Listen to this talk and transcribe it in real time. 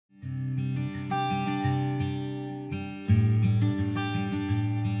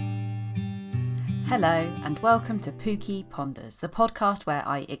Hello and welcome to Pooky Ponders, the podcast where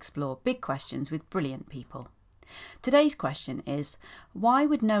I explore big questions with brilliant people. Today's question is, why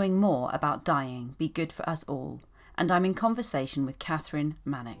would knowing more about dying be good for us all? And I'm in conversation with Kathryn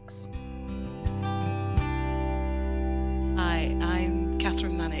Mannix. Hi, I'm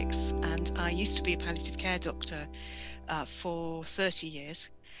Kathryn Mannix and I used to be a palliative care doctor for 30 years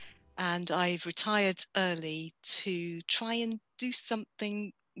and I've retired early to try and do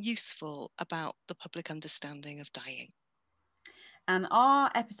something useful about the public understanding of dying. And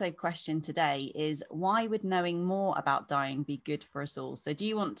our episode question today is, why would knowing more about dying be good for us all? So do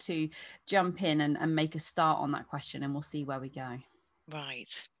you want to jump in and make a start on that question, and we'll see where we go?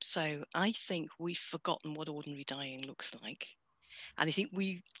 Right, so I think we've forgotten what ordinary dying looks like. And I think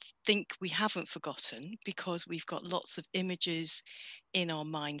we haven't forgotten because we've got lots of images in our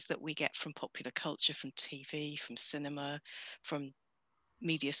minds that we get from popular culture, from TV, from cinema, from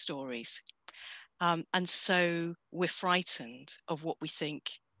media stories. And so we're frightened of what we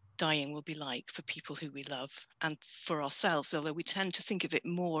think dying will be like for people who we love and for ourselves, although we tend to think of it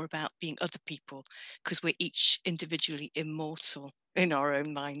more about being other people because we're each individually immortal in our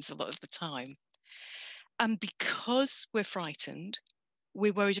own minds a lot of the time. And because we're frightened,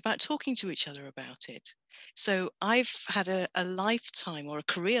 we're worried about talking to each other about it. So I've had a lifetime or a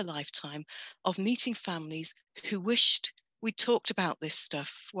career lifetime of meeting families who wished we talked about this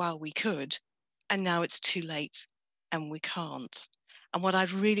stuff while we could, and now it's too late and we can't. And what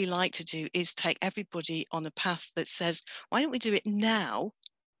I'd really like to do is take everybody on a path that says, why don't we do it now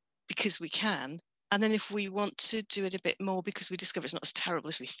because we can? And then if we want to do it a bit more because we discover it's not as terrible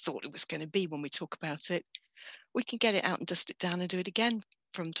as we thought it was going to be when we talk about it, we can get it out and dust it down and do it again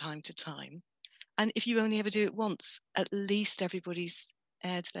from time to time. And if you only ever do it once, at least everybody's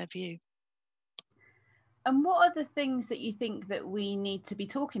aired their view. And what are the things that you think that we need to be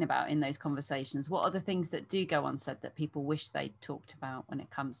talking about in those conversations? What are the things that do go unsaid that people wish they'd talked about when it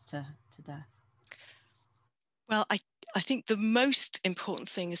comes to death? Well, I think the most important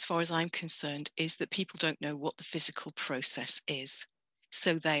thing, as far as I'm concerned, is that people don't know what the physical process is.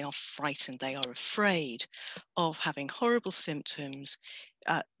 So they are frightened, they are afraid of having horrible symptoms,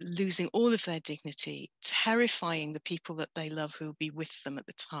 losing all of their dignity, terrifying the people that they love who will be with them at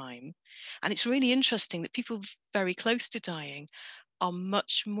the time. And it's really interesting that people very close to dying are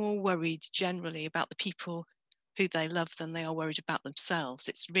much more worried generally about the people who they love than they are worried about themselves.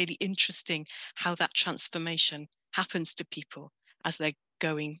 It's really interesting how that transformation happens to people as they're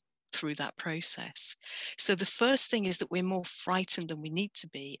going through that process. So the first thing is that we're more frightened than we need to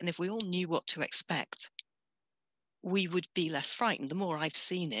be. And if we all knew what to expect, we would be less frightened. The more I've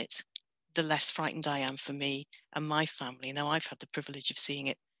seen it, the less frightened I am for me and my family. Now, I've had the privilege of seeing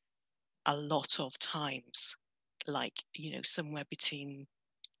it a lot of times, like, somewhere between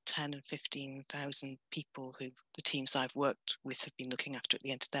 10 and 15,000 people who the teams I've worked with have been looking after at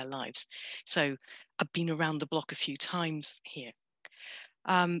the end of their lives. So I've been around the block a few times here.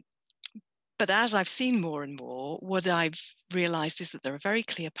 But as I've seen more and more, what I've realized is that there are very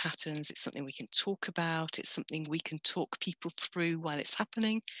clear patterns. It's something we can talk about. It's something we can talk people through while it's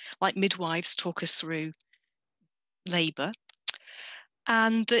happening, like midwives talk us through labor.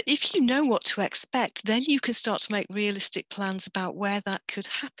 And that if you know what to expect, then you can start to make realistic plans about where that could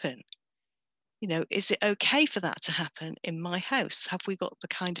happen. Is it okay for that to happen in my house? Have we got the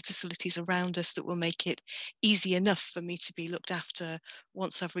kind of facilities around us that will make it easy enough for me to be looked after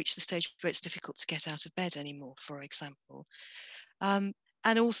once I've reached the stage where it's difficult to get out of bed anymore, for example? And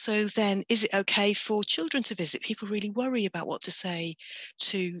also then, is it okay for children to visit? People really worry about what to say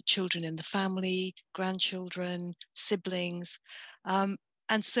to children in the family, grandchildren, siblings.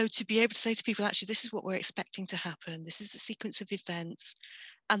 And so to be able to say to people, actually, this is what we're expecting to happen. This is the sequence of events.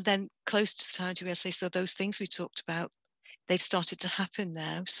 And then close to the time to be able to say, so those things we talked about, they've started to happen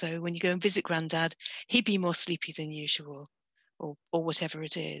now. So when you go and visit Grandad, he'd be more sleepy than usual, or whatever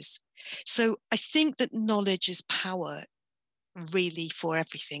it is. So I think that knowledge is power really for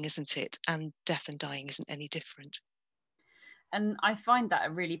everything, isn't it? And death and dying isn't any different. And I find that a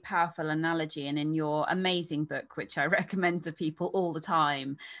really powerful analogy. And in your amazing book, which I recommend to people all the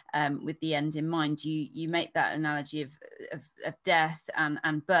time, with the end in mind, you make that analogy of death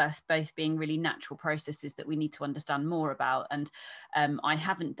and birth both being really natural processes that we need to understand more about. And I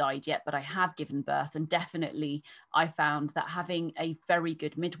haven't died yet, but I have given birth. And definitely I found that having a very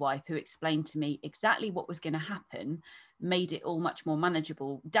good midwife who explained to me exactly what was going to happen made it all much more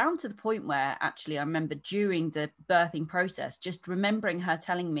manageable, down to the point where actually I remember during the birthing process, just remembering her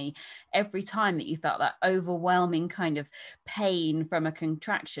telling me every time that you felt that overwhelming kind of pain from a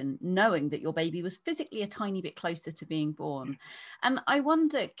contraction, knowing that your baby was physically a tiny bit closer to being being born. And I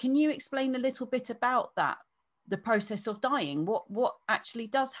wonder, can you explain a little bit about that, the process of dying, what actually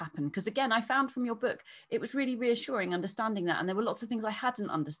does happen? Because again, I found from your book it was really reassuring understanding that, and there were lots of things I hadn't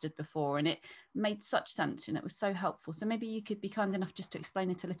understood before, and it made such sense and it was so helpful. So maybe you could be kind enough just to explain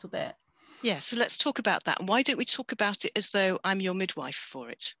it a little bit. Yeah, so let's talk about that. Why don't we talk about it as though I'm your midwife for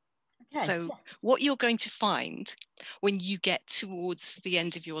it? Okay. So Yes. what you're going to find when you get towards the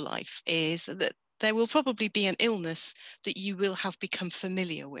end of your life is that there will probably be an illness that you will have become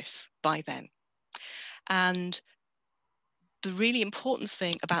familiar with by then. And the really important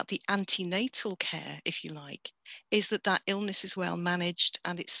thing about the antenatal care, if you like, is that that illness is well managed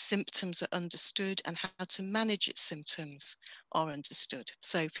and its symptoms are understood, and how to manage its symptoms are understood.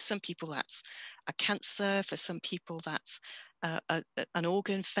 So for some people that's a cancer, for some people that's an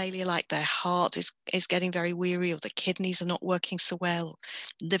organ failure, like their heart is getting very weary, or the kidneys are not working so well,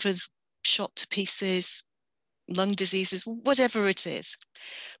 liver's shot to pieces, lung diseases, whatever it is.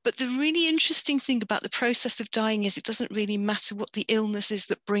 But the really interesting thing about the process of dying is it doesn't really matter what the illness is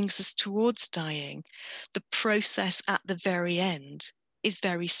that brings us towards dying. The process at the very end is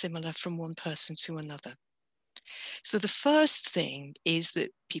very similar from one person to another. So the first thing is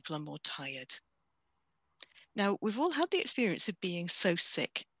that people are more tired. Now, we've all had the experience of being so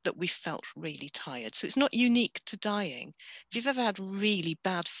sick that we felt really tired. So it's not unique to dying. If you've ever had really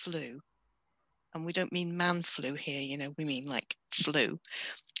bad flu, and we don't mean man flu here, we mean like flu.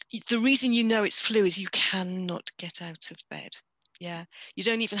 The reason you know it's flu is you cannot get out of bed. Yeah, you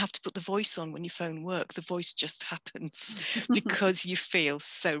don't even have to put the voice on when your phone works. The voice just happens because you feel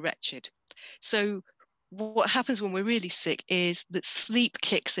so wretched. So what happens when we're really sick is that sleep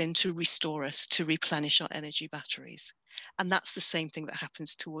kicks in to restore us, to replenish our energy batteries. And that's the same thing that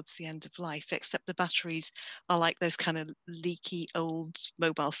happens towards the end of life, except the batteries are like those kind of leaky old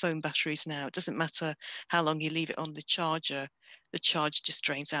mobile phone batteries now. It doesn't matter how long you leave it on the charger, the charge just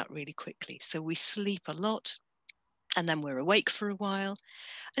drains out really quickly. So we sleep a lot, and then we're awake for a while.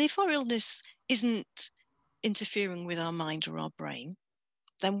 And if our illness isn't interfering with our mind or our brain,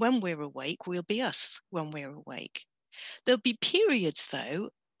 then when we're awake, we'll be us when we're awake. There'll be periods, though,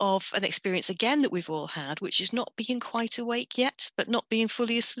 of an experience again that we've all had, which is not being quite awake yet, but not being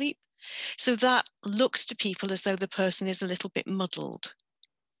fully asleep. So that looks to people as though the person is a little bit muddled.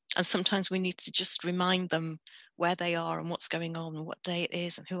 And sometimes we need to just remind them where they are and what's going on and what day it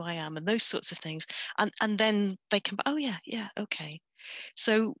is and who I am and those sorts of things. And then they can, oh yeah, okay.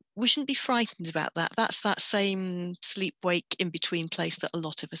 So we shouldn't be frightened about that. That's that same sleep-wake in-between place that a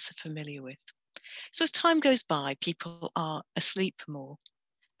lot of us are familiar with. So as time goes by, people are asleep more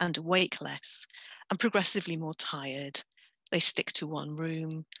and awake less and progressively more tired. They stick to one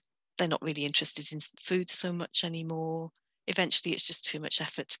room. They're not really interested in food so much anymore. Eventually, it's just too much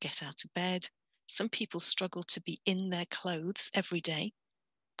effort to get out of bed. Some people struggle to be in their clothes every day.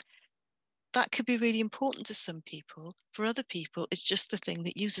 That could be really important to some people. For other people, it's just the thing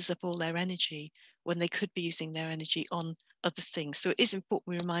that uses up all their energy when they could be using their energy on other things. So it is important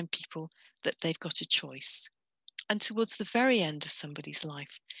we remind people that they've got a choice. And towards the very end of somebody's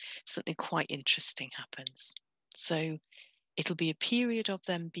life, something quite interesting happens. So it'll be a period of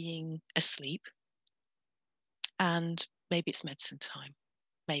them being asleep, and maybe it's medicine time.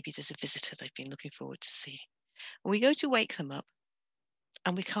 Maybe there's a visitor they've been looking forward to see. And we go to wake them up,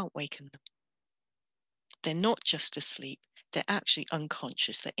 and we can't waken them. They're not just asleep, they're actually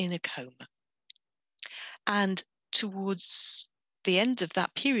unconscious, they're in a coma. And towards the end of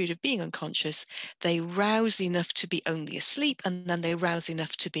that period of being unconscious, they rouse enough to be only asleep, and then they rouse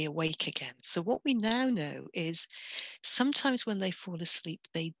enough to be awake again. So what we now know is sometimes when they fall asleep,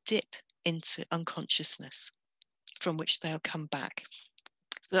 they dip into unconsciousness from which they'll come back.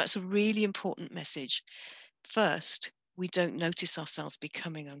 So that's a really important message. First, we don't notice ourselves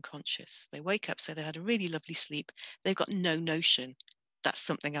becoming unconscious. They wake up, so they had a really lovely sleep. They've got no notion that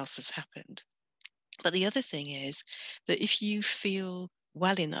something else has happened. But the other thing is that if you feel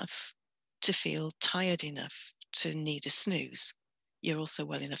well enough to feel tired enough to need a snooze, you're also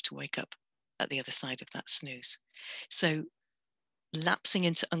well enough to wake up at the other side of that snooze. So lapsing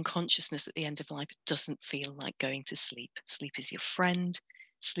into unconsciousness at the end of life doesn't feel like going to sleep. Sleep is your friend.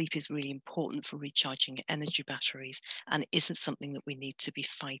 Sleep is really important for recharging your energy batteries, and it isn't something that we need to be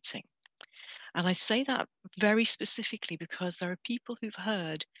fighting. And I say that very specifically because there are people who've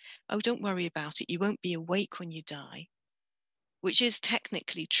heard, oh, don't worry about it, you won't be awake when you die, which is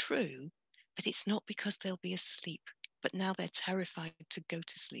technically true, but it's not because they'll be asleep. But now they're terrified to go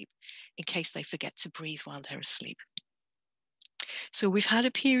to sleep in case they forget to breathe while they're asleep. So we've had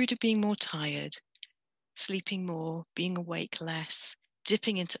a period of being more tired, sleeping more, being awake less,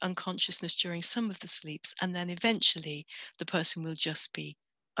 dipping into unconsciousness during some of the sleeps, and then eventually the person will just be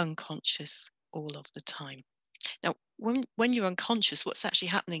unconscious all of the time. Now, when you're unconscious, what's actually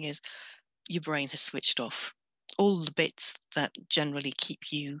happening is your brain has switched off. All the bits that generally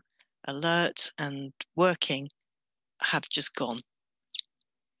keep you alert and working have just gone.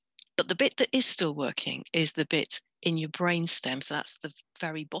 But the bit that is still working is the bit in your brain stem. So that's the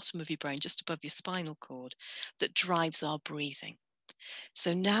very bottom of your brain, just above your spinal cord, that drives our breathing.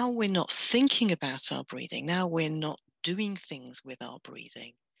 So now we're not thinking about our breathing. Now we're not doing things with our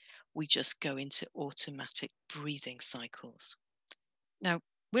breathing. We just go into automatic breathing cycles. Now,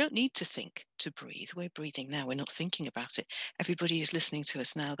 we don't need to think to breathe. We're breathing now. We're not thinking about it. Everybody who's listening to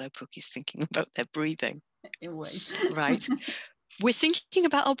us now, though, Pooky's thinking about their breathing. Always. Right? We're thinking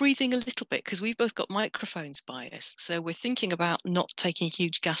about our breathing a little bit because we've both got microphones by us. So we're thinking about not taking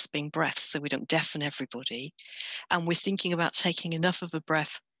huge gasping breaths so we don't deafen everybody. And we're thinking about taking enough of a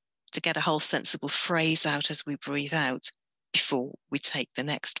breath to get a whole sensible phrase out as we breathe out before we take the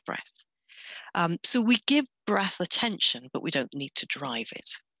next breath. So we give breath attention, but we don't need to drive it.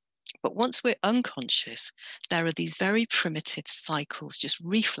 But once we're unconscious, there are these very primitive cycles, just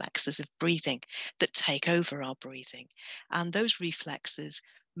reflexes of breathing that take over our breathing. And those reflexes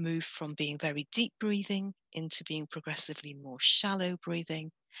move from being very deep breathing into being progressively more shallow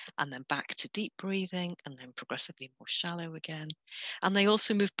breathing, and then back to deep breathing, and then progressively more shallow again. And they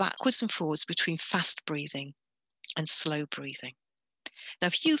also move backwards and forwards between fast breathing and slow breathing. Now,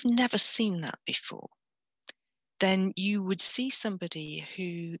 if you've never seen that before, then you would see somebody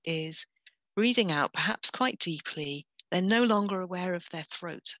who is breathing out, perhaps quite deeply. They're no longer aware of their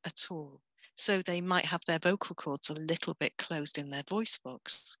throat at all. So they might have their vocal cords a little bit closed in their voice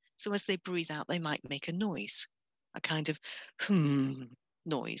box. So as they breathe out, they might make a noise, a kind of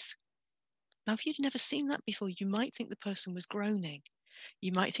noise. Now, if you'd never seen that before, you might think the person was groaning.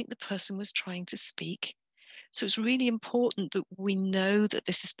 You might think the person was trying to speak. So it's really important that we know that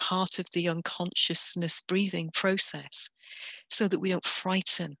this is part of the unconsciousness breathing process so that we don't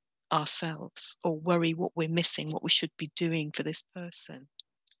frighten ourselves or worry what we're missing, what we should be doing for this person.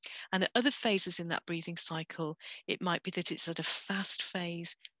 And at other phases in that breathing cycle, it might be that it's at a fast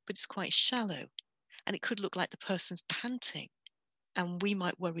phase, but it's quite shallow. And it could look like the person's panting, and we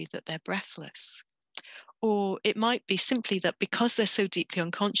might worry that they're breathless. Or it might be simply that because they're so deeply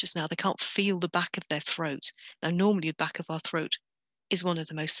unconscious now, they can't feel the back of their throat. Now, normally the back of our throat is one of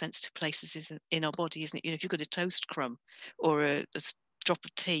the most sensitive places in our body, isn't it? You know, if you've got a toast crumb or a drop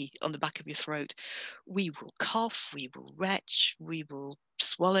of tea on the back of your throat, we will cough, we will retch, we will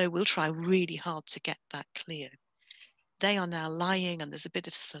swallow, we'll try really hard to get that clear. They are now lying and there's a bit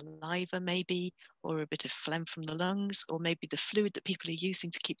of saliva maybe, or a bit of phlegm from the lungs, or maybe the fluid that people are using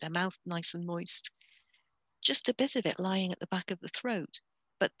to keep their mouth nice and moist. Just a bit of it lying at the back of the throat,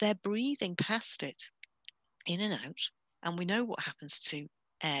 but they're breathing past it, in and out. And we know what happens to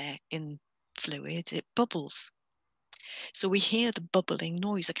air in fluid, it bubbles. So we hear the bubbling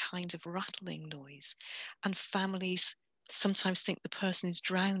noise, a kind of rattling noise. And families sometimes think the person is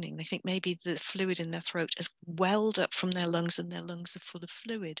drowning. They think maybe the fluid in their throat has welled up from their lungs and their lungs are full of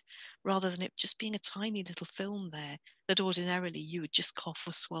fluid, rather than it just being a tiny little film there that ordinarily you would just cough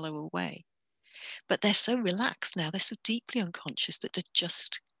or swallow away. But they're so relaxed now, they're so deeply unconscious that they're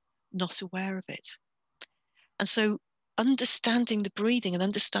just not aware of it. And so understanding the breathing and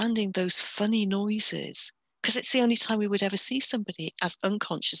understanding those funny noises, because it's the only time we would ever see somebody as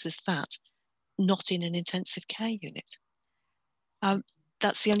unconscious as that, not in an intensive care unit.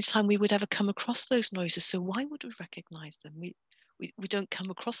 That's the only time we would ever come across those noises. So why would we recognize them? We don't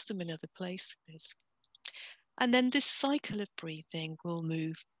come across them in other places. And then this cycle of breathing will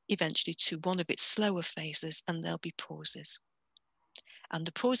move eventually to one of its slower phases, and there'll be pauses. And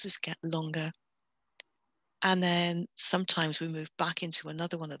the pauses get longer. And then sometimes we move back into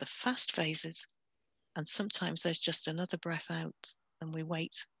another one of the fast phases. And sometimes there's just another breath out and we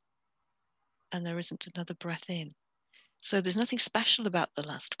wait. And there isn't another breath in. So there's nothing special about the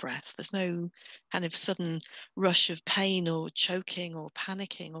last breath. There's no kind of sudden rush of pain or choking or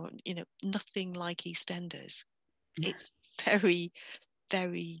panicking or, nothing like EastEnders. It's very,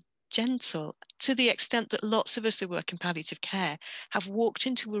 very gentle, to the extent that lots of us who work in palliative care have walked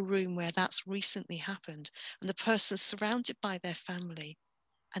into a room where that's recently happened and the person's surrounded by their family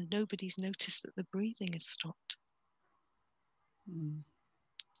and nobody's noticed that the breathing has stopped.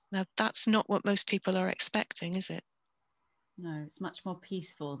 Now, that's not what most people are expecting, is it? No, it's much more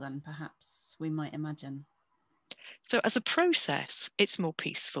peaceful than perhaps we might imagine. So as a process, it's more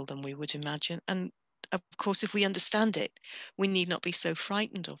peaceful than we would imagine. And of course, if we understand it, we need not be so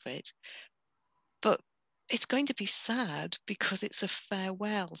frightened of it. But it's going to be sad because it's a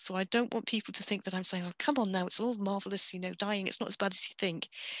farewell. So I don't want people to think that I'm saying, oh, come on now, it's all marvelous, dying, it's not as bad as you think.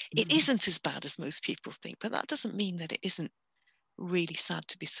 It isn't as bad as most people think, but that doesn't mean that it isn't really sad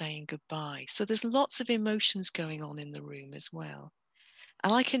to be saying goodbye. So there's lots of emotions going on in the room as well.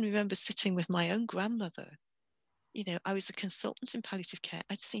 And I can remember sitting with my own grandmother. I was a consultant in palliative care.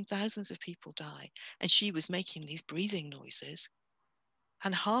 I'd seen thousands of people die, and she was making these breathing noises.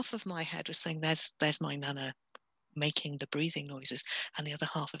 And half of my head was saying, there's my nana making the breathing noises. And the other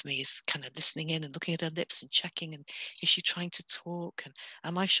half of me is kind of listening in and looking at her lips and checking, and is she trying to talk? And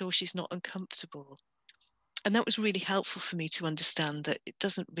am I sure she's not uncomfortable? And that was really helpful for me to understand that it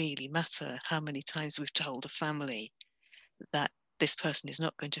doesn't really matter how many times we've told a family that this person is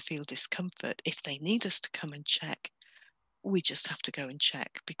not going to feel discomfort. If they need us to come and check, we just have to go and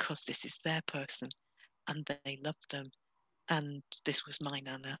check, because this is their person and they love them. And this was my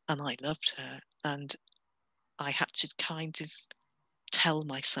nana and I loved her. And I had to kind of tell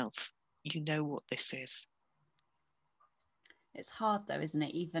myself, you know what this is. It's hard though, isn't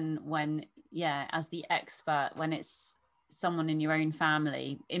it? Even when, as the expert, when it's someone in your own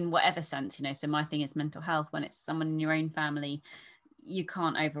family, in whatever sense, so my thing is mental health, when it's someone in your own family, you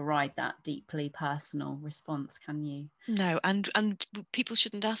can't override that deeply personal response, can you? No, and people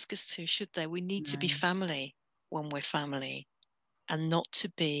shouldn't ask us to, should they? We need to be family when we're family, and not to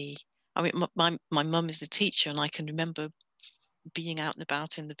be. I mean, my mum is a teacher, and I can remember being out and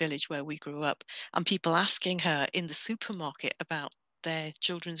about in the village where we grew up, and people asking her in the supermarket about their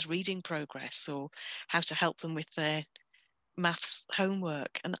children's reading progress or how to help them with their maths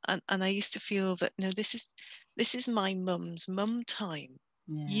homework. And I used to feel that, no, this is my mum's mum time.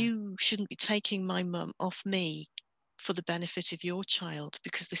 Yeah. You shouldn't be taking my mum off me for the benefit of your child,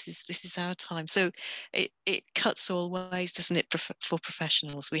 because this is our time. So it cuts all ways, doesn't it, for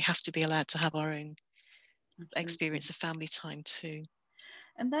professionals? We have to be allowed to have our own experience of family time too.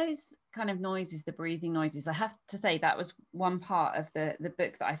 And those kind of noises, the breathing noises, I have to say that was one part of the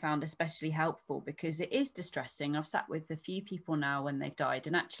book that I found especially helpful, because it is distressing. I've sat with a few people now when they've died,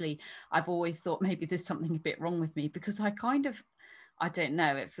 and actually I've always thought maybe there's something a bit wrong with me, because I don't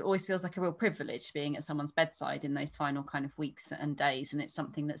know, it always feels like a real privilege being at someone's bedside in those final kind of weeks and days. And it's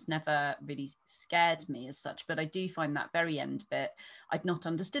something that's never really scared me as such. But I do find that very end bit, I'd not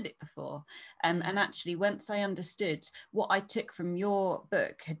understood it before. And actually, once I understood, what I took from your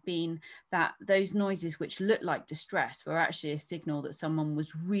book had been that those noises which looked like distress were actually a signal that someone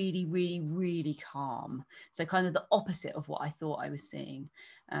was really, really, really calm. So kind of the opposite of what I thought I was seeing.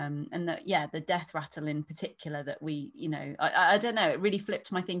 And that, the death rattle in particular, that we, I don't know, it really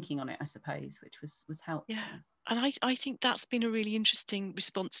flipped my thinking on it, I suppose, which was helpful. Yeah, and I think that's been a really interesting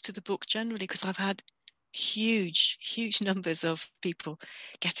response to the book generally, because I've had huge numbers of people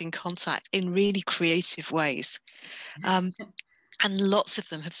get in contact in really creative ways. And lots of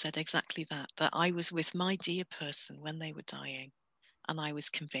them have said exactly that I was with my dear person when they were dying, and I was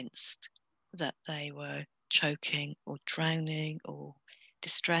convinced that they were choking or drowning or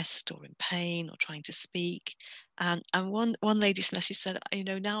distressed or in pain or trying to speak. And one lady said,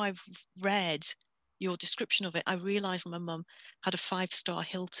 now I've read your description of it, I realised my mum had a 5-star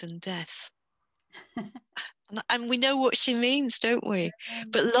Hilton death. And we know what she means, don't we?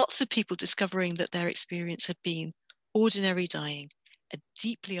 But lots of people discovering that their experience had been ordinary dying, a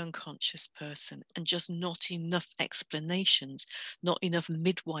deeply unconscious person, and just not enough explanations, not enough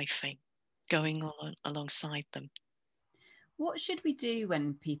midwifing going on alongside them. What should we do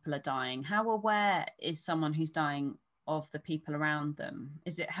when people are dying? How aware is someone who's dying of the people around them?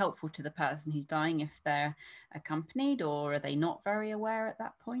 Is it helpful to the person who's dying if they're accompanied, or are they not very aware at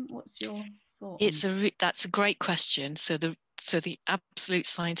that point? What's your thought? That's a great question. So the absolute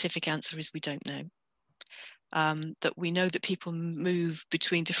scientific answer is we don't know. That we know that people move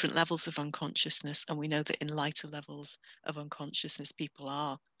between different levels of unconsciousness, and we know that in lighter levels of unconsciousness, people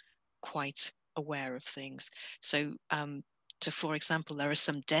are quite aware of things. So for example, there are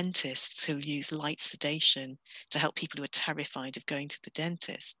some dentists who use light sedation to help people who are terrified of going to the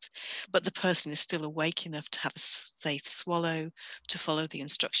dentist, but the person is still awake enough to have a safe swallow, to follow the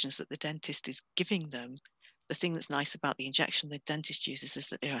instructions that the dentist is giving them. The thing that's nice about the injection the dentist uses is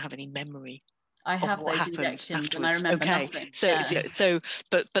that they don't have any memory I have of what those happened injections afterwards. and I remember nothing.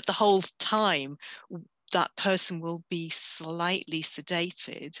 But the whole time that person will be slightly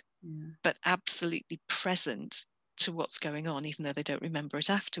sedated, but absolutely present to what's going on, even though they don't remember it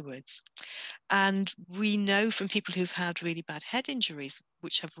afterwards. And we know from people who've had really bad head injuries,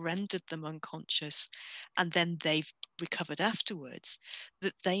 which have rendered them unconscious, and then they've recovered afterwards,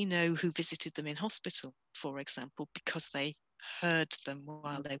 that they know who visited them in hospital, for example, because they heard them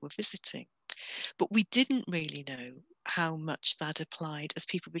while they were visiting. But we didn't really know how much that applied as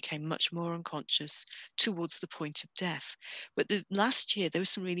people became much more unconscious towards the point of death. But last year, there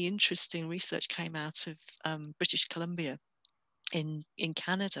was some really interesting research came out of British Columbia in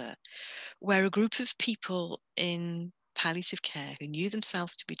Canada, where a group of people in palliative care who knew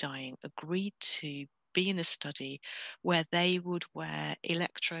themselves to be dying agreed to be in a study where they would wear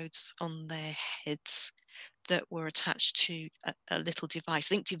electrodes on their heads that were attached to a little device.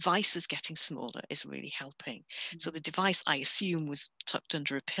 I think devices getting smaller is really helping. Mm-hmm. So the device, I assume, was tucked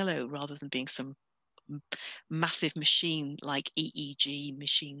under a pillow rather than being some massive machine like EEG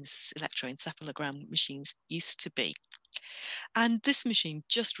machines, electroencephalogram machines used to be. And this machine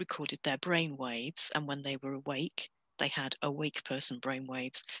just recorded their brain waves. And when they were awake, they had awake person brain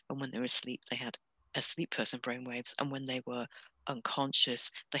waves. And when they were asleep, they had asleep person brain waves. And when they were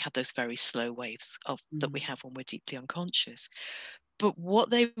unconscious, they had those very slow waves that we have when we're deeply unconscious. But what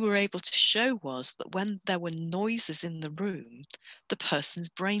they were able to show was that when there were noises in the room, the person's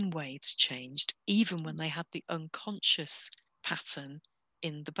brain waves changed, even when they had the unconscious pattern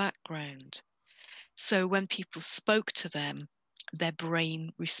in the background. So when people spoke to them, their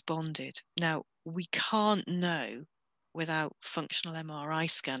brain responded. Now, we can't know without functional MRI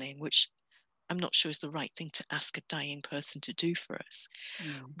scanning, which I'm not sure is the right thing to ask a dying person to do for us,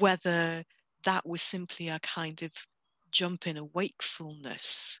 whether that was simply a kind of jump in a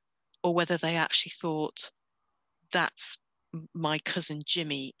wakefulness, or whether they actually thought, that's my cousin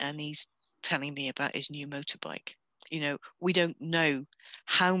Jimmy and he's telling me about his new motorbike. We don't know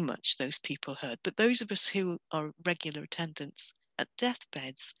how much those people heard, but those of us who are regular attendants at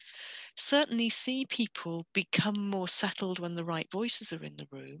deathbeds certainly see people become more settled when the right voices are in the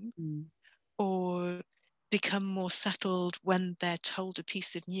room, or become more settled when they're told a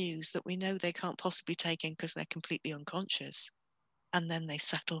piece of news that we know they can't possibly take in because they're completely unconscious. And then they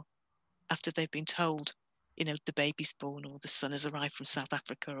settle after they've been told, the baby's born or the son has arrived from South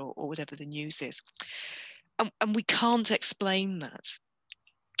Africa or whatever the news is. And we can't explain that.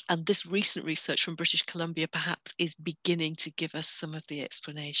 And this recent research from British Columbia perhaps is beginning to give us some of the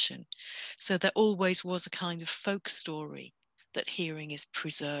explanation. So there always was a kind of folk story that hearing is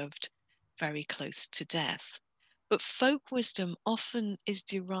preserved very close to death. But folk wisdom often is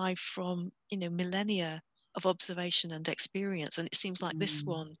derived from, millennia of observation and experience. And it seems like this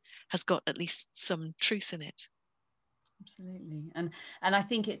one has got at least some truth in it. Absolutely. And I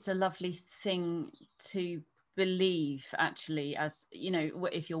think it's a lovely thing to believe, actually, as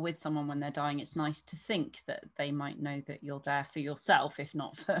if you're with someone when they're dying, it's nice to think that they might know that you're there for yourself, if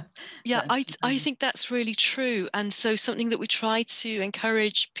not for I think that's really true. And so something that we try to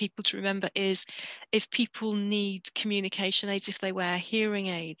encourage people to remember is, if people need communication aids, if they wear hearing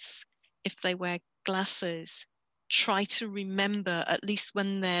aids, if they wear glasses, try to remember, at least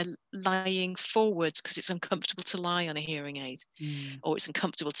when they're lying forwards, because it's uncomfortable to lie on a hearing aid, or it's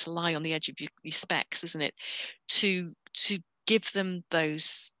uncomfortable to lie on the edge of your specs, isn't it? To give them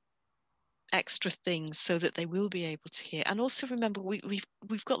those extra things so that they will be able to hear. And also remember,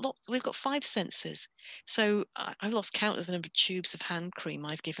 we've got 5 senses. So I lost count of the number of tubes of hand cream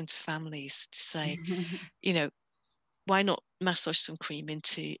I've given to families to say, why not massage some cream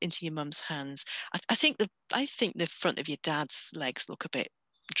into your mum's hands? I think the front of your dad's legs look a bit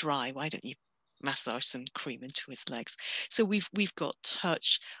dry. Why don't you massage some cream into his legs? So we've got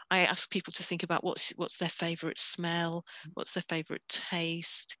touch. I ask people to think about what's their favorite smell, what's their favorite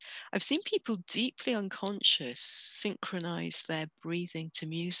taste. I've seen people deeply unconscious synchronize their breathing to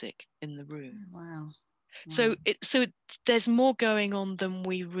music in the room. Wow. So there's more going on than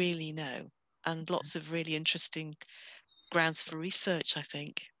we really know, and lots of really interesting grounds for research, I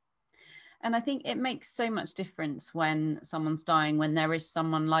think. And I think it makes so much difference when someone's dying, when there is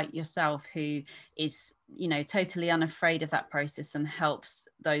someone like yourself who is, totally unafraid of that process and helps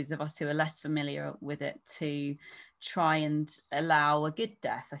those of us who are less familiar with it to try and allow a good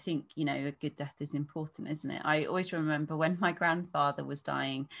death. I think, a good death is important, isn't it? I always remember when my grandfather was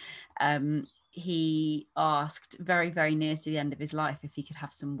dying, he asked very, very near to the end of his life if he could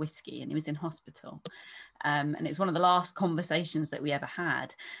have some whiskey, and he was in hospital. And it was one of the last conversations that we ever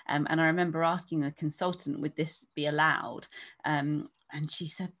had. And I remember asking the consultant, would this be allowed? And she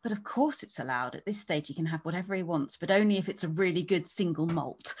said, but of course it's allowed. At this stage, he can have whatever he wants, but only if it's a really good single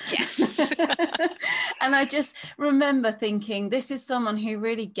malt. Yes. And I just remember thinking, this is someone who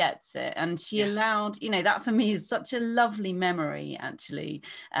really gets it. And she allowed, that for me is such a lovely memory, actually.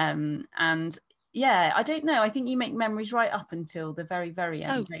 And yeah, I don't know. I think you make memories right up until the very, very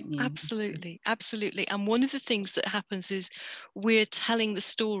Oh, end, don't you? absolutely, absolutely. And one of the things that happens is we're telling the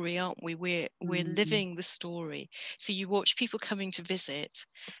story, aren't we? We're Mm, living the story. So you watch people coming to visit,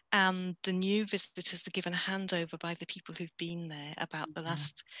 and the new visitors are given a handover by the people who've been there about the yeah.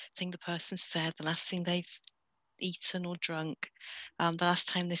 last thing the person said, the last thing they've eaten or drunk, the last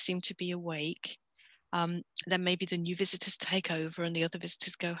time they seem to be awake. Then maybe the new visitors take over and the other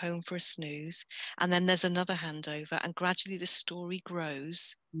visitors go home for a snooze. And then there's another handover, and gradually the story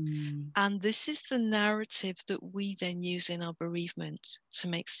grows. Mm, And this is the narrative that we then use in our bereavement to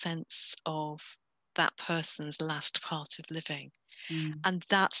make sense of that person's last part of living. mm, And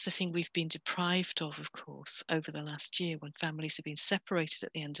that's the thing we've been deprived of course, over the last year when families have been separated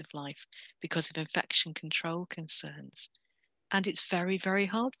at the end of life because of infection control concerns. And it's very, very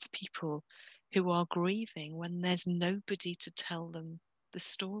hard for people who are grieving when there's nobody to tell them the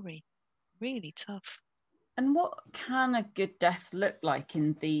story. Really tough. and what can a good death look like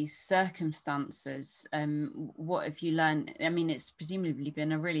in these circumstances? What have you learned? I mean, it's presumably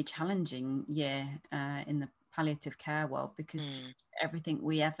been a really challenging year in the palliative care world, because everything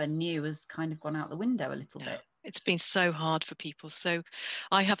we ever knew has kind of gone out the window a little No, bit. it's been so hard for people. So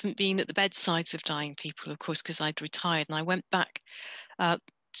I haven't been at the bedsides of dying people, of course, because I'd retired and I went back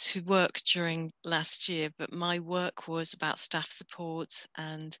to work during last year. But my work was about staff support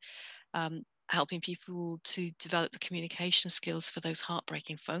and helping people to develop the communication skills for those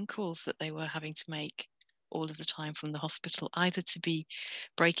heartbreaking phone calls that they were having to make all of the time from the hospital, either to be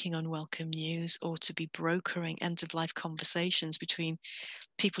breaking unwelcome news or to be brokering end of life conversations between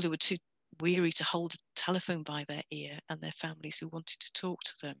people who were too weary to hold a telephone by their ear and their families who wanted to talk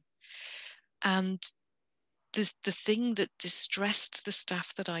to them. And the thing that distressed the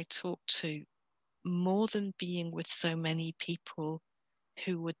staff that I talked to more than being with so many people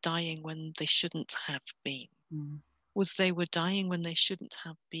who were dying when they shouldn't have been was they were dying when they shouldn't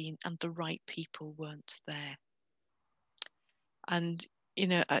have been and the right people weren't there. And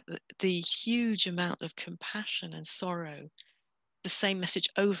the huge amount of compassion and sorrow, the same message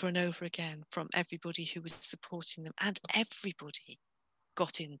over and over again from everybody who was supporting them, and everybody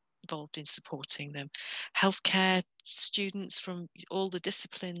got involved in supporting them. Healthcare students from all the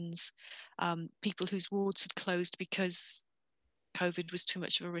disciplines, people whose wards had closed because COVID was too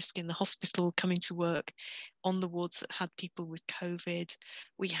much of a risk in the hospital, coming to work on the wards that had people with COVID.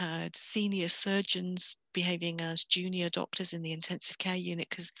 We had senior surgeons behaving as junior doctors in the intensive care unit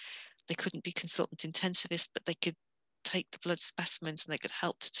because they couldn't be consultant intensivists, but they could take the blood specimens and they could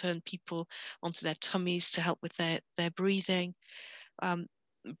help to turn people onto their tummies to help with their breathing.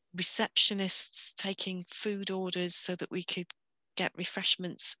 Receptionists taking food orders so that we could get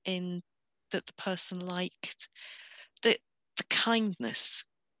refreshments in that the person liked. The kindness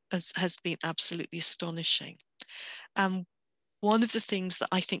has been absolutely astonishing. One of the things that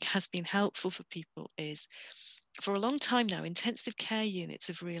I think has been helpful for people is, for a long time now, intensive care units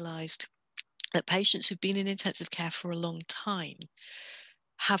have realized that patients who've been in intensive care for a long time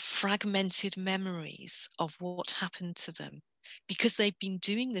have fragmented memories of what happened to them because they've been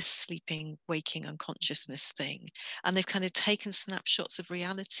doing this sleeping, waking, unconsciousness thing. And they've kind of taken snapshots of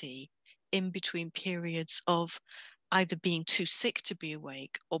reality in between periods of either being too sick to be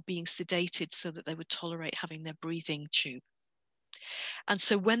awake or being sedated so that they would tolerate having their breathing tube. And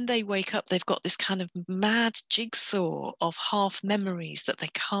so when they wake up, they've got this kind of mad jigsaw of half memories that they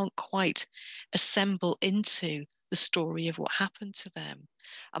can't quite assemble into the story of what happened to them.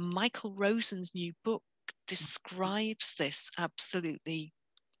 And Michael Rosen's new book describes this absolutely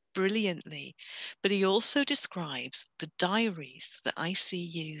brilliantly, but he also describes the diaries that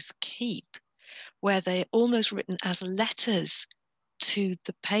ICUs keep, where they're almost written as letters to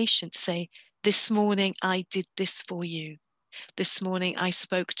the patient, say, this morning I did this for you. This morning I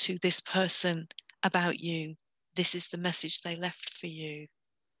spoke to this person about you. This is the message they left for you.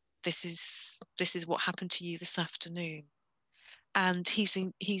 This is what happened to you this afternoon. And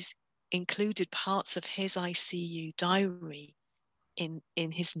he's included parts of his ICU diary in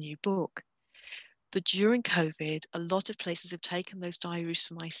his new book. But during COVID, a lot of places have taken those diaries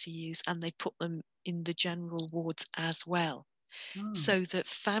from ICUs and they put them in the general wards as well, so that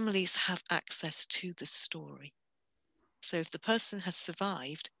families have access to the story. So if the person has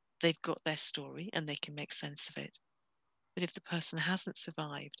survived, they've got their story and they can make sense of it. But if the person hasn't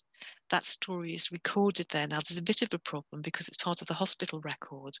survived, that story is recorded there. Now, there's a bit of a problem because it's part of the hospital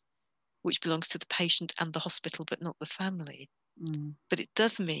record, which belongs to the patient and the hospital, but not the family. But it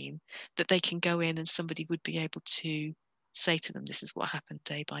does mean that they can go in and somebody would be able to say to them, this is what happened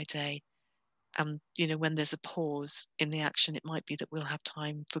day by day. When there's a pause in the action, it might be that we'll have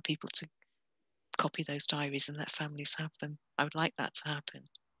time for people to copy those diaries and let families have them. I would like that to happen.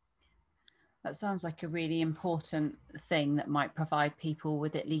 That sounds like a really important thing that might provide people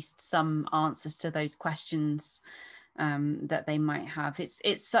with at least some answers to those questions that they might have.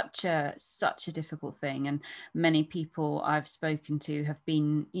 It's such a difficult thing, and many people I've spoken to have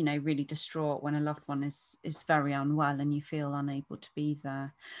been, you know, really distraught when a loved one is very unwell and you feel unable to be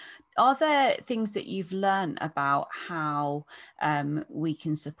there. Are there things that you've learned about how we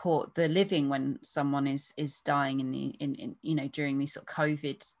can support the living when someone is dying in you know, during these sort of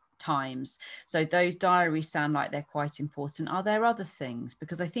COVID times? So those diaries sound like they're quite important. Are there other things?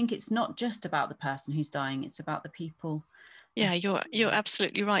 Because I think it's not just about the person who's dying, it's about the people. Yeah, you're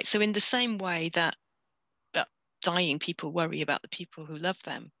absolutely right. So in the same way that dying people worry about the people who love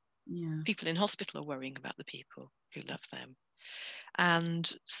them, Yeah. people in hospital are worrying about the people who love them.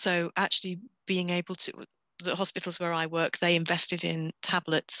 And so actually being able to, the hospitals where I work, they invested in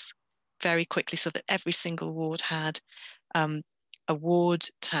tablets very quickly so that every single ward had a ward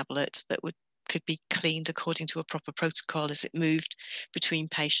tablet that could be cleaned according to a proper protocol as it moved between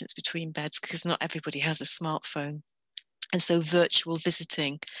patients, between beds, because not everybody has a smartphone. And so virtual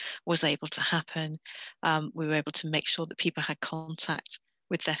visiting was able to happen. We were able to make sure that people had contact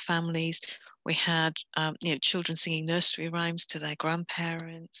with their families. We had children singing nursery rhymes to their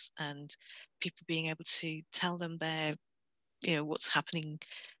grandparents, and people being able to tell them what's happening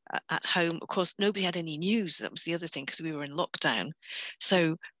at home. Of course, nobody had any news. That was the other thing, because we were in lockdown.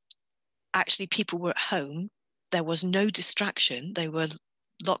 So actually people were at home. There was no distraction. They were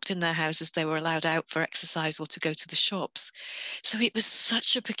locked in their houses. They were allowed out for exercise or to go to the shops. So it was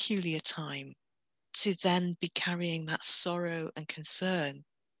such a peculiar time to then be carrying that sorrow and concern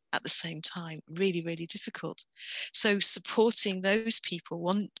at the same time. Really, really difficult. So supporting those people,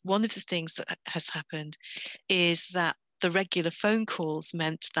 one of the things that has happened is that the regular phone calls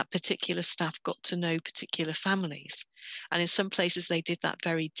meant that particular staff got to know particular families. And in some places they did that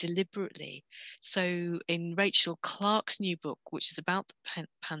very deliberately. So in Rachel Clark's new book, which is about the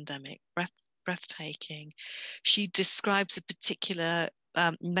pandemic, Breathtaking, she describes a particular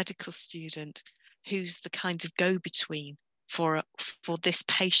medical student who's the kind of go-between for this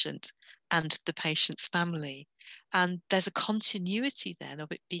patient and the patient's family. And there's a continuity then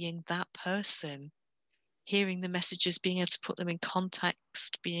of it being that person, hearing the messages, being able to put them in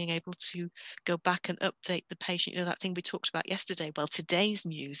context, being able to go back and update the patient. You know, that thing we talked about yesterday, well, today's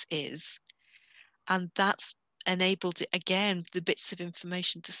news is, and that's enabled, again, the bits of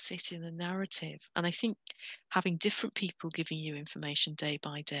information to sit in a narrative. And I think having different people giving you information day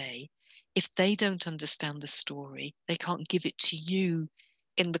by day, if they don't understand the story, they can't give it to you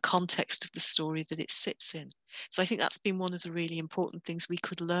in the context of the story that it sits in. So I think that's been one of the really important things we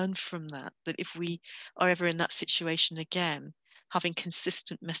could learn from that if we are ever in that situation again, having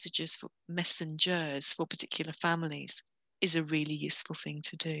consistent messengers for particular families is a really useful thing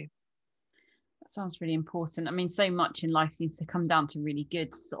to do. That sounds really important. I mean, so much in life seems to come down to really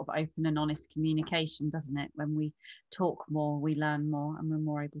good sort of open and honest communication, doesn't it? When we talk more, we learn more, and we're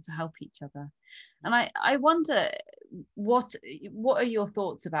more able to help each other. And I wonder, what are your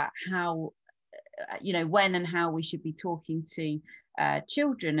thoughts about how, you know, when and how we should be talking to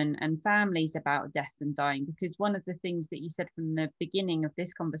children and families about death and dying? Because one of the things that you said from the beginning of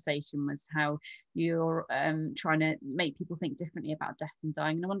this conversation was how you're trying to make people think differently about death and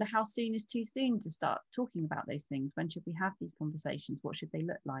dying. And I wonder, how soon is too soon to start talking about those things? When should we have these conversations? What should they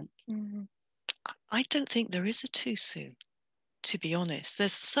look like? I don't think there is a too soon, to be honest.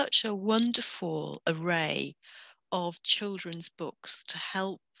 There's such a wonderful array of children's books to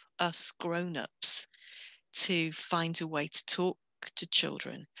help us grown-ups to find a way to talk to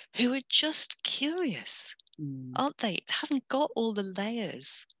children who are just curious, aren't they? It hasn't got all the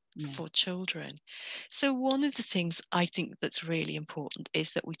layers for children. So one of the things I think that's really important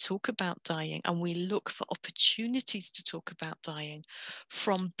is that we talk about dying, and we look for opportunities to talk about dying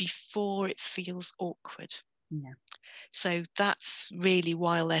from before it feels awkward. So that's really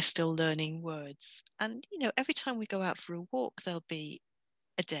while they're still learning words. And, you know, every time we go out for a walk, there'll be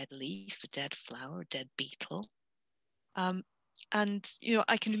a dead leaf, a dead flower, a dead beetle. And, you know,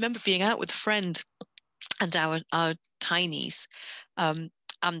 I can remember being out with a friend and our tinies, and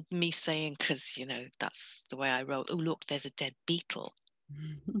me saying, because, you know, that's the way I roll, oh, look, there's a dead beetle.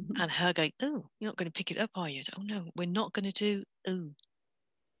 And her going, oh, you're not going to pick it up, are you? Oh, no, we're not going to do,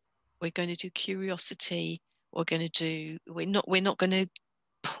 we're going to do curiosity. We're not going to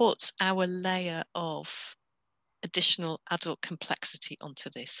put our layer of additional adult complexity onto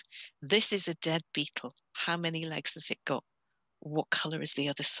this. This is a dead beetle. How many legs has it got? What color is the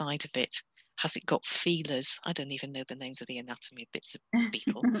other side of it? Has it got feelers? I don't even know the names of the anatomy of bits of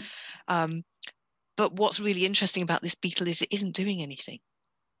beetle. But what's really interesting about this beetle is it isn't doing anything.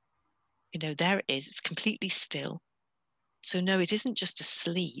 You know, there it is. It's completely still. So no, it isn't just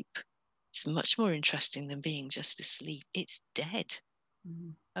asleep. It's much more interesting than being just asleep. It's dead.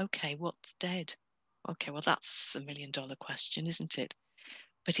 Mm. Okay, what's dead? Okay, well, that's $1 million question, isn't it?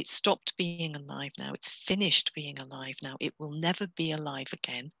 But it stopped being alive now. It's finished being alive now. It will never be alive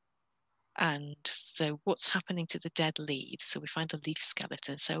again. And so what's happening to the dead leaves? So we find a leaf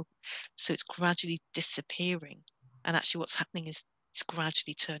skeleton. So it's gradually disappearing. And actually what's happening is it's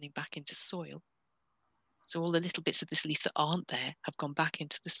gradually turning back into soil. So all the little bits of this leaf that aren't there have gone back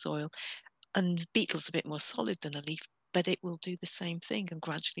into the soil. And the beetle's a bit more solid than a leaf, but it will do the same thing, and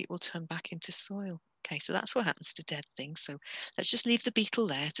gradually it will turn back into soil. Okay, so that's what happens to dead things. So let's just leave the beetle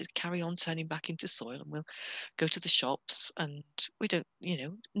there to carry on turning back into soil, and we'll go to the shops. And we don't, you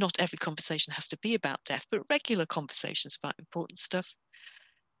know, not every conversation has to be about death, but regular conversations about important stuff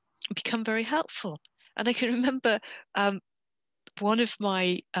become very helpful. And I can remember one of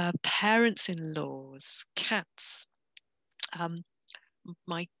my parents-in-law's cats,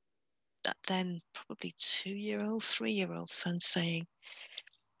 my then probably 2-year-old, 3-year-old son saying,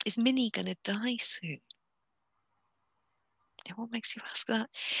 "Is Minnie going to die soon?" Now, what makes you ask that?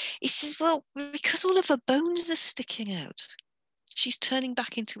 He says, "Well, because all of her bones are sticking out. She's turning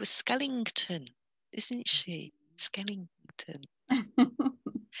back into a skellington, isn't she? Skellington."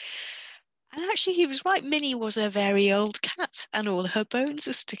 And actually, he was right. Minnie was a very old cat, and all her bones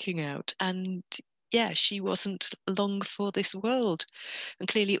were sticking out. And yeah, she wasn't long for this world. And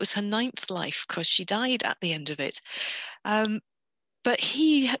clearly, it was her 9th life because she died at the end of it. But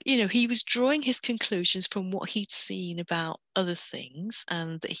he, you know, he was drawing his conclusions from what he'd seen about other things,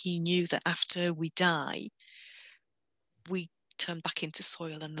 and that he knew that after we die, we turn back into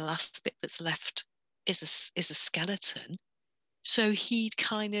soil, and the last bit that's left is a skeleton. So he'd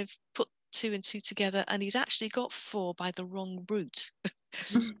kind of put 2 and 2 together, and he'd actually got 4 by the wrong route.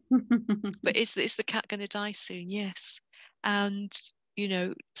 But is the cat going to die soon? Yes. And, you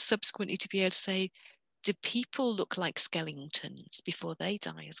know, subsequently to be able to say, do people look like skeletons before they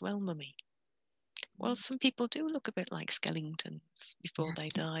die as well, Mummy? Well, some people do look a bit like skeletons before they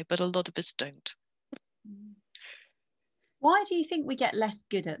die, but a lot of us don't. Why do you think we get less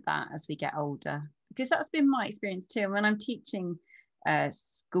good at that as we get older? Because that's been my experience too. And when I'm teaching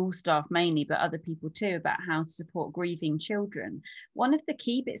school staff mainly, but other people too, about how to support grieving children, one of the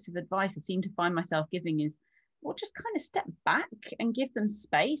key bits of advice I seem to find myself giving is, well, just kind of step back and give them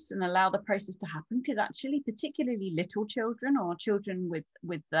space and allow the process to happen. Because actually, particularly little children or children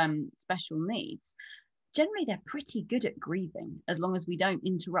with special needs, generally they're pretty good at grieving as long as we don't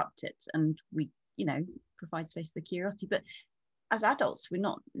interrupt it and we, you know, provide space for the curiosity. But as adults, we're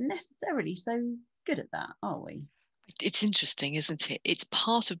not necessarily so good at that, are we? It's interesting, isn't it? It's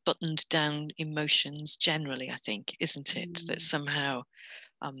part of buttoned down emotions generally, I think, isn't it? That somehow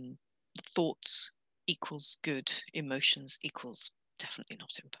thoughts equals good, emotions equals definitely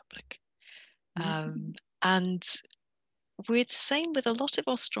not in public. And we're the same with a lot of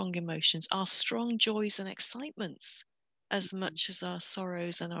our strong emotions, our strong joys and excitements, as much as our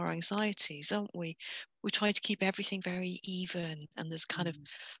sorrows and our anxieties, aren't we? We try to keep everything very even, and there's kind of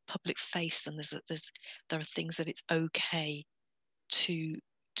public face, and there are things that it's okay to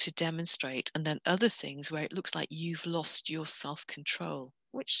demonstrate, and then other things where it looks like you've lost your self-control,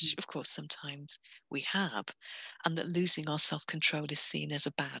 which of course sometimes we have, and that losing our self-control is seen as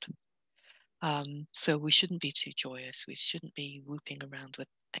a bad. So we shouldn't be too joyous. We shouldn't be whooping around with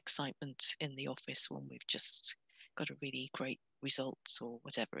excitement in the office when we've just got a really great results or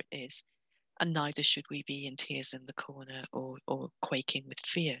whatever it is. And neither should we be in tears in the corner or quaking with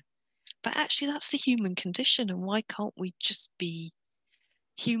fear. But actually, that's the human condition. And why can't we just be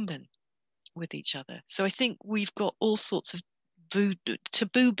human with each other? So I think we've got all sorts of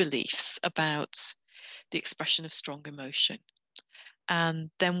taboo beliefs about the expression of strong emotion.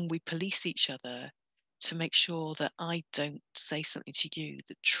 And then we police each other to make sure that I don't say something to you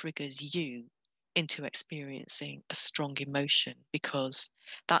that triggers you into experiencing a strong emotion, because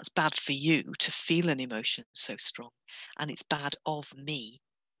that's bad for you to feel an emotion so strong. And it's bad of me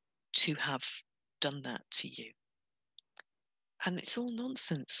to have done that to you. And it's all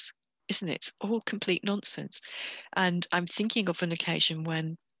nonsense, isn't it? It's all complete nonsense. And I'm thinking of an occasion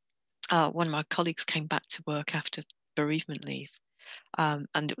when one of my colleagues came back to work after bereavement leave. And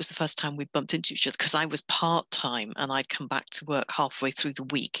it was the first time we bumped into each other, because I was part-time and I'd come back to work halfway through the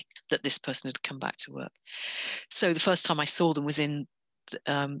week that this person had come back to work. So the first time I saw them was in,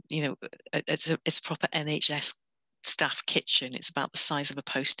 it's a proper NHS staff kitchen. It's about the size of a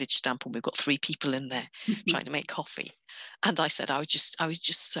postage stamp, and we've got 3 people in there trying to make coffee. And I said I was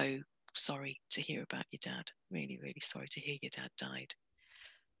just so sorry to hear about your dad. Really, really sorry to hear your dad died.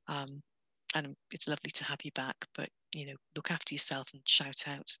 And it's lovely to have you back, but, you know, look after yourself and shout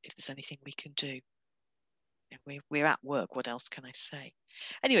out if there's anything we can do. We're at work. What else can I say?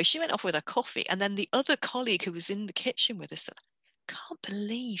 Anyway, she went off with her coffee. And then the other colleague who was in the kitchen with us said, can't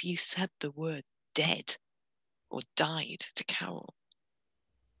believe you said the word dead or died to Carol.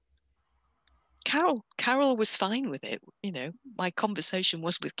 Carol was fine with it. You know, my conversation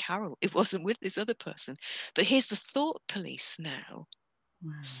was with Carol. It wasn't with this other person. But here's the thought police now.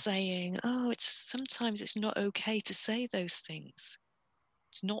 Wow. Saying, oh, sometimes it's not okay to say those things.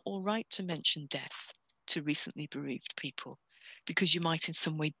 It's not all right to mention death to recently bereaved people because you might in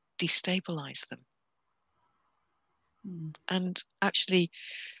some way destabilize them. And actually,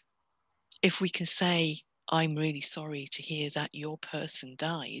 if we can say, I'm really sorry to hear that your person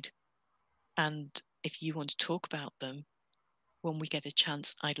died, and if you want to talk about them, when we get a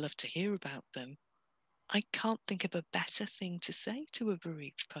chance, I'd love to hear about them. I can't think of a better thing to say to a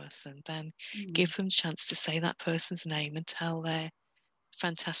bereaved person than give them a chance to say that person's name and tell their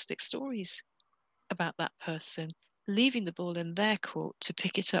fantastic stories about that person, leaving the ball in their court to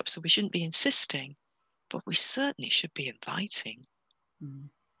pick it up. So we shouldn't be insisting, but we certainly should be inviting.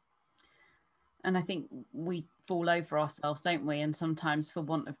 And I think we fall over ourselves, don't we? And sometimes for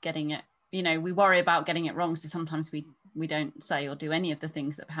want of getting it, you know, we worry about getting it wrong. So sometimes we don't say or do any of the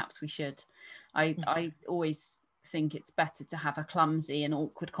things that perhaps we should. I always think it's better to have a clumsy and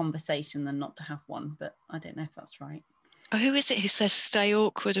awkward conversation than not to have one. But I don't know if that's right. Oh, who is it who says stay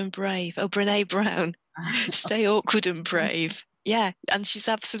awkward and brave? Oh, Brene Brown. Stay awkward and brave. Yeah, and she's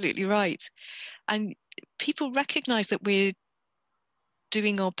absolutely right. And people recognize that we're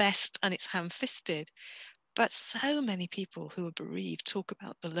doing our best and it's ham-fisted. But so many people who are bereaved talk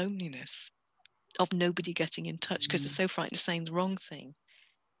about the loneliness of nobody getting in touch because they're so frightened of saying the wrong thing.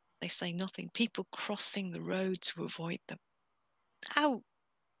 They say nothing. People crossing the road to avoid them. How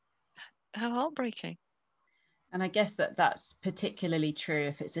heartbreaking. And I guess that's particularly true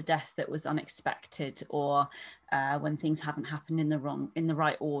if it's a death that was unexpected or when things haven't happened in the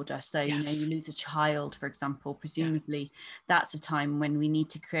right order. So, yes. You know, you lose a child, for example, presumably that's a time when we need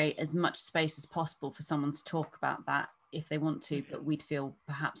to create as much space as possible for someone to talk about that if they want to, but we'd feel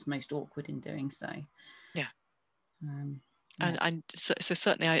perhaps most awkward in doing so. Yeah. And so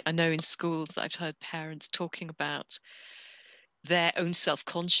certainly I know in schools that I've heard parents talking about their own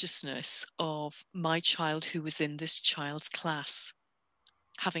self-consciousness of my child who was in this child's class,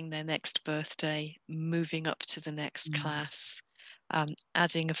 having their next birthday, moving up to the next class,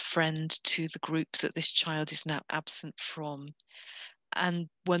 adding a friend to the group that this child is now absent from, and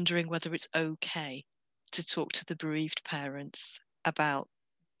wondering whether it's okay to talk to the bereaved parents about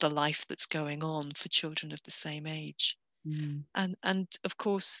the life that's going on for children of the same age. And of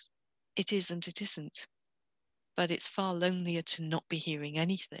course, it is and it isn't. But it's far lonelier to not be hearing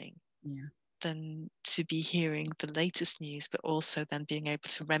anything than to be hearing the latest news, but also then being able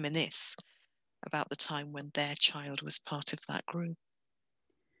to reminisce about the time when their child was part of that group.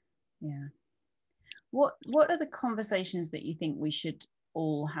 Yeah. What are the conversations that you think we should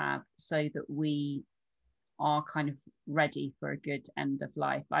all have so that we are kind of ready for a good end of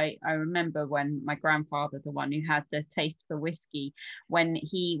life? I remember when my grandfather, the one who had the taste for whiskey, when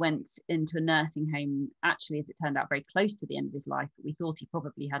he went into a nursing home, actually, as it turned out, very close to the end of his life, but we thought he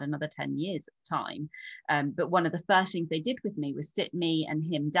probably had another 10 years at the time. But one of the first things they did with me was sit me and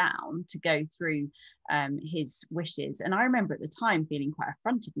him down to go through his wishes. And I remember at the time feeling quite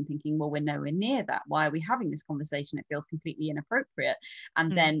affronted and thinking, well, we're nowhere near that. Why are we having this conversation? It feels completely inappropriate.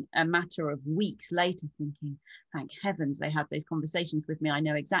 And then a matter of weeks later thinking, thank heavens they had those conversations with me. I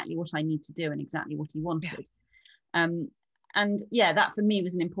know exactly what I need to do and exactly what he wanted. And that for me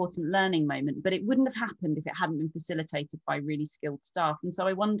was an important learning moment, but it wouldn't have happened if it hadn't been facilitated by really skilled staff. And so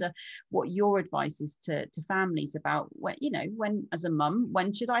I wonder what your advice is to families about when as a mum,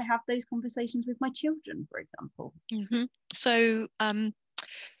 when should I have those conversations with my children, for example? So the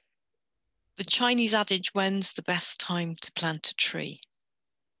Chinese adage, when's the best time to plant a tree?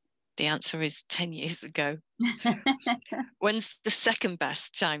 The answer is 10 years ago. When's the second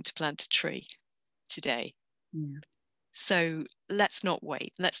best time to plant a tree? Today. So let's not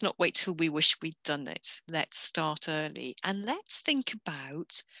wait. Let's not wait till we wish we'd done it. Let's start early and let's think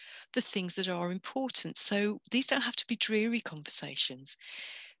about the things that are important. So these don't have to be dreary conversations.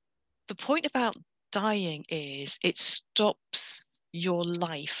 The point about dying is it stops your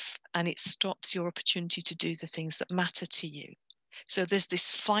life and it stops your opportunity to do the things that matter to you. So there's this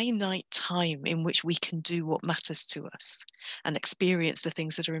finite time in which we can do what matters to us and experience the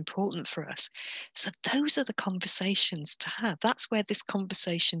things that are important for us. So those are the conversations to have. That's where this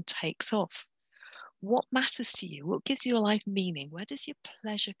conversation takes off. What matters to you? What gives your life meaning? Where does your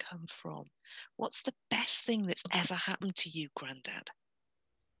pleasure come from? What's the best thing that's ever happened to you, Grandad?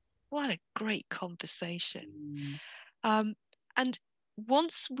 What a great conversation. And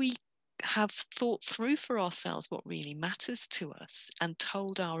once we have thought through for ourselves what really matters to us and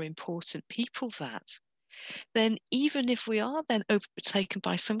told our important people that, then even if we are then overtaken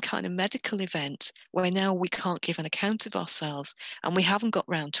by some kind of medical event where now we can't give an account of ourselves and we haven't got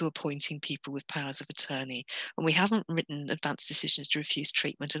round to appointing people with powers of attorney and we haven't written advanced decisions to refuse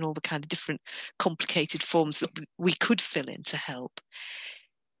treatment and all the kind of different complicated forms that we could fill in to help,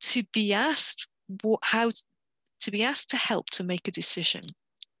 to be asked to help to make a decision,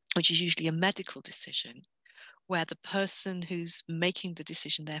 which is usually a medical decision, where the person who's making the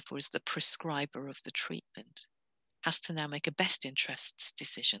decision, therefore, is the prescriber of the treatment, has to now make a best interests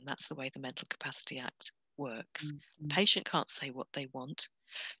decision. That's the way the Mental Capacity Act works. The patient can't say what they want.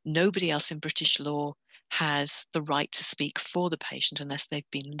 Nobody else in British law has the right to speak for the patient unless they've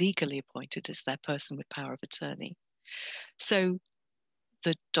been legally appointed as their person with power of attorney. So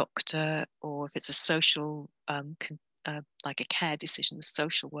the doctor, or if it's a social like a care decision, the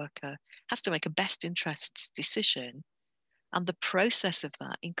social worker has to make a best interests decision. And the process of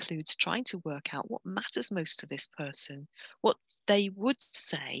that includes trying to work out what matters most to this person, what they would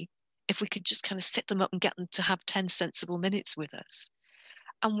say if we could just kind of sit them up and get them to have 10 sensible minutes with us.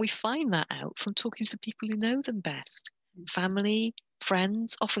 And we find that out from talking to the people who know them best. Family,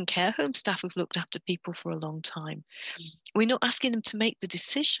 friends, often care home staff who've looked after people for a long time. We're not asking them to make the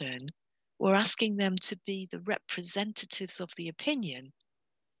decision. We're asking them to be the representatives of the opinion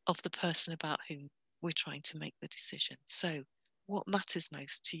of the person about whom we're trying to make the decision. So what matters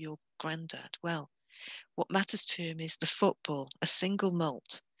most to your granddad? Well, what matters to him is the football, a single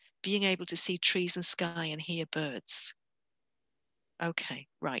malt, being able to see trees and sky and hear birds. Okay,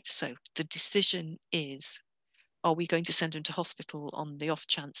 right. So the decision is, are we going to send him to hospital on the off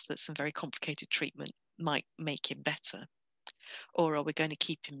chance that some very complicated treatment might make him better? Or are we going to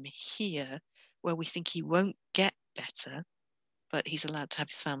keep him here where we think he won't get better, but he's allowed to have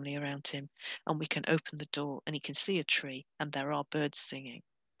his family around him and we can open the door and he can see a tree and there are birds singing?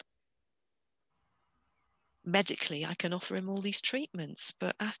 Medically, I can offer him all these treatments,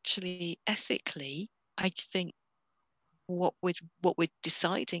 but actually, ethically, I think what we're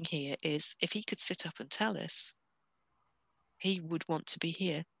deciding here is if he could sit up and tell us, he would want to be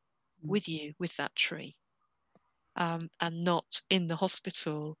here with you, with that tree, and not in the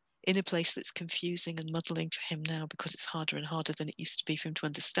hospital, in a place that's confusing and muddling for him now because it's harder and harder than it used to be for him to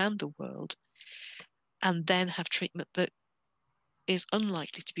understand the world, and then have treatment that is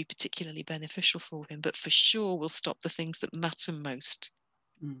unlikely to be particularly beneficial for him, but for sure will stop the things that matter most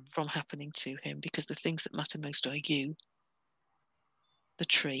from happening to him, because the things that matter most are you, the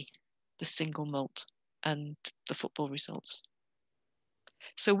tree, the single malt, and the football results.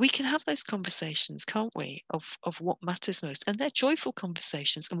 So we can have those conversations, can't we, of what matters most. And they're joyful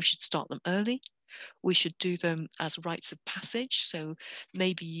conversations, and we should start them early. We should do them as rites of passage. So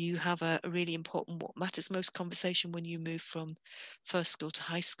maybe you have a really important what matters most conversation when you move from first school to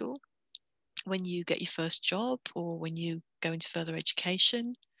high school, when you get your first job, or when you go into further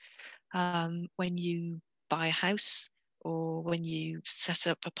education, when you buy a house, or when you set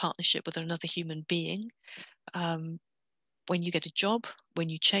up a partnership with another human being, when you get a job, when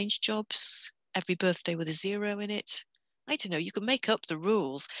you change jobs, every birthday with a 0 in it. I don't know, you can make up the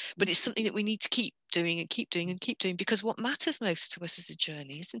rules, but it's something that we need to keep doing and keep doing and keep doing, because what matters most to us is a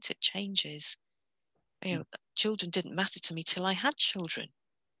journey, isn't it? Changes. You know, children didn't matter to me till I had children.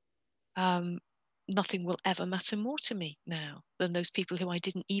 Nothing will ever matter more to me now than those people who I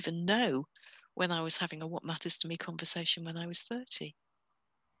didn't even know when I was having a what matters to me conversation when I was 30.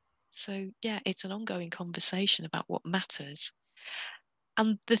 So yeah, it's an ongoing conversation about what matters.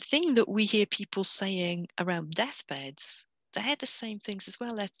 And the thing that we hear people saying around deathbeds, they're the same things as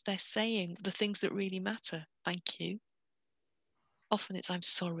well. They're saying the things that really matter. Thank you. Often it's, I'm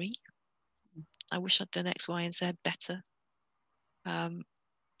sorry. I wish I'd done X, Y, and Z better.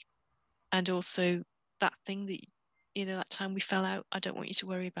 And also that thing that, you know, that time we fell out, I don't want you to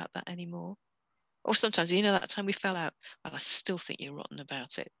worry about that anymore. Or sometimes, you know, that time we fell out, and I still think you're rotten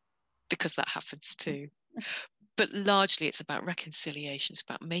about it, because that happens too. But largely it's about reconciliation, it's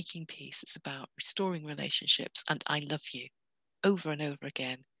about making peace, it's about restoring relationships, and I love you over and over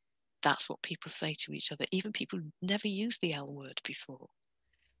again. That's what people say to each other. Even people who never used the L word before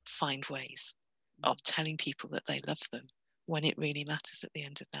find ways of telling people that they love them when it really matters at the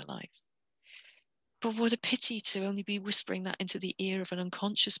end of their life. But what a pity to only be whispering that into the ear of an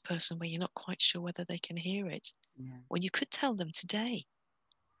unconscious person where you're not quite sure whether they can hear it. Yeah. When you could tell them today.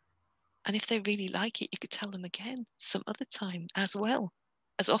 And if they really like it, you could tell them again some other time as well,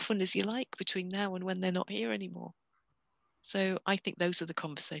 as often as you like between now and when they're not here anymore. So I think those are the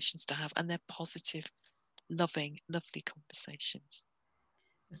conversations to have, and they're positive, loving, lovely conversations.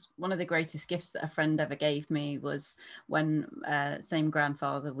 One of the greatest gifts that a friend ever gave me was when same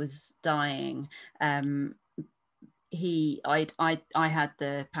grandfather was dying. I had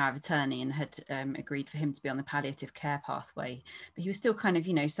the power of attorney and had agreed for him to be on the palliative care pathway, but he was still kind of,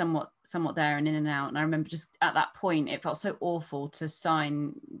 you know, somewhat there and in and out. And I remember just at that point, it felt so awful to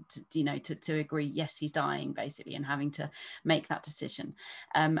sign, to agree, yes, he's dying, basically, and having to make that decision.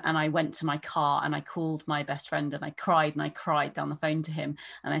 And I went to my car and I called my best friend and I cried down the phone to him.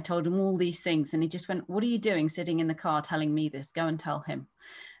 And I told him all these things. And he just went, "What are you doing sitting in the car telling me this? Go and tell him."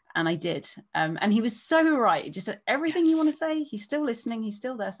 And I did. And he was so right. Just said everything you want to say. He's still listening. He's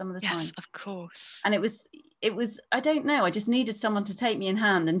still there some of the time. Yes, of course. And it was, I don't know. I just needed someone to take me in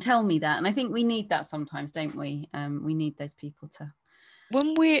hand and tell me that. And I think we need that sometimes, don't we? We need those people to.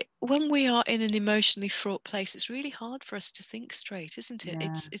 When we are in an emotionally fraught place, it's really hard for us to think straight, isn't it?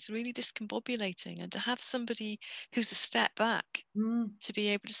 Yeah. It's really discombobulating. And to have somebody who's a step back to be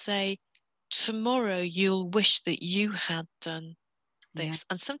able to say, tomorrow you'll wish that you had done this.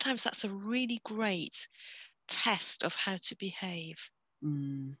 Yeah. And sometimes that's a really great test of how to behave.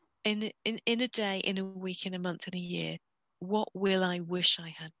 In a day, in a week, in a month, in a year. What will I wish I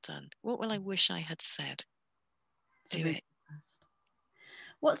had done? What will I wish I had said? Do it.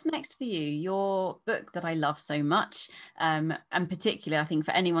 What's next for you? Your book that I love so much, and particularly, I think for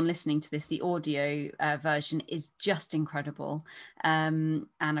anyone listening to this, the audio version is just incredible. And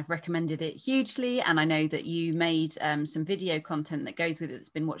I've recommended it hugely. And I know that you made some video content that goes with it that's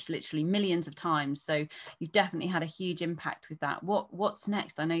been watched literally millions of times. So you've definitely had a huge impact with that. What's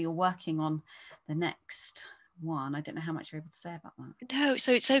next? I know you're working on the next one. I don't know how much you're able to say about that. No,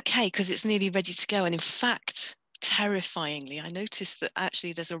 so it's okay because it's nearly ready to go. And in fact, terrifyingly, I noticed that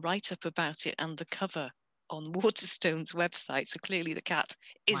actually there's a write-up about it and the cover on Waterstone's website. So clearly the cat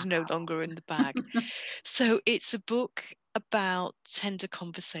is no longer in the bag. So it's a book about tender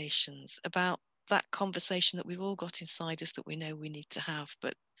conversations, about that conversation that we've all got inside us that we know we need to have,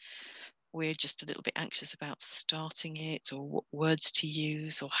 but we're just a little bit anxious about starting it, or what words to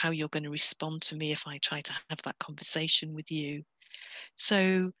use, or how you're going to respond to me if I try to have that conversation with you.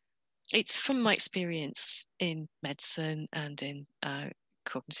 So it's from my experience in medicine and in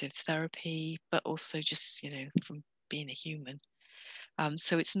cognitive therapy, but also just, from being a human.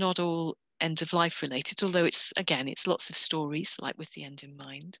 So it's not all end of life related, although it's lots of stories, like with the end in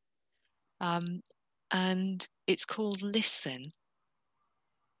mind. And it's called Listen,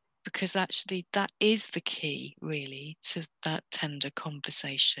 because actually that is the key, really, to that tender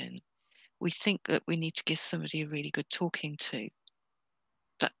conversation. We think that we need to give somebody a really good talking to,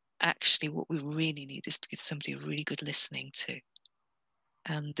 but actually what we really need is to give somebody a really good listening to.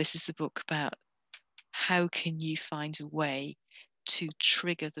 And this is a book about how can you find a way to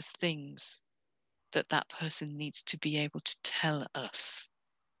trigger the things that that person needs to be able to tell us.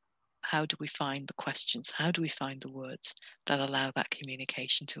 How do we find the questions? How do we find the words that allow that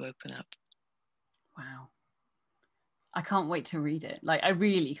communication to open up? Wow. I can't wait to read it. Like, I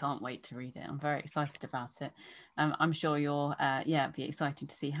really can't wait to read it. I'm very excited about it. I'm sure you'll, it'd be exciting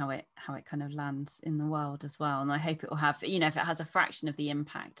to see how it kind of lands in the world as well. And I hope it will have, if it has a fraction of the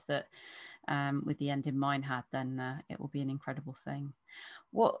impact that with the end in mind had, then it will be an incredible thing.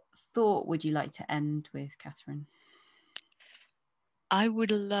 What thought would you like to end with, Kathryn? I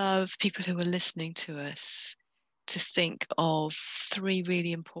would love people who are listening to us to think of 3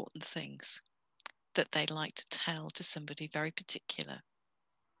 really important things that they'd like to tell to somebody very particular,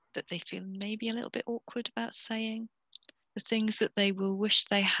 that they feel maybe a little bit awkward about saying, the things that they will wish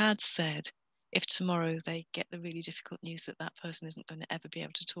they had said if tomorrow they get the really difficult news that that person isn't going to ever be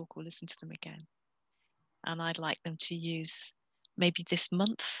able to talk or listen to them again. And I'd like them to use maybe this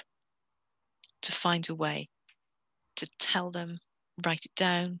month to find a way to tell them, write it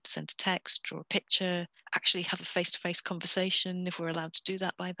down, send a text, draw a picture, actually have a face-to-face conversation if we're allowed to do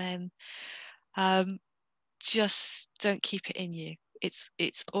that by then. Just don't keep it in you.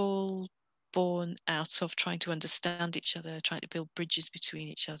 It's all born out of trying to understand each other, trying to build bridges between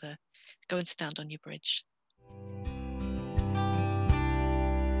each other. Go and stand on your bridge.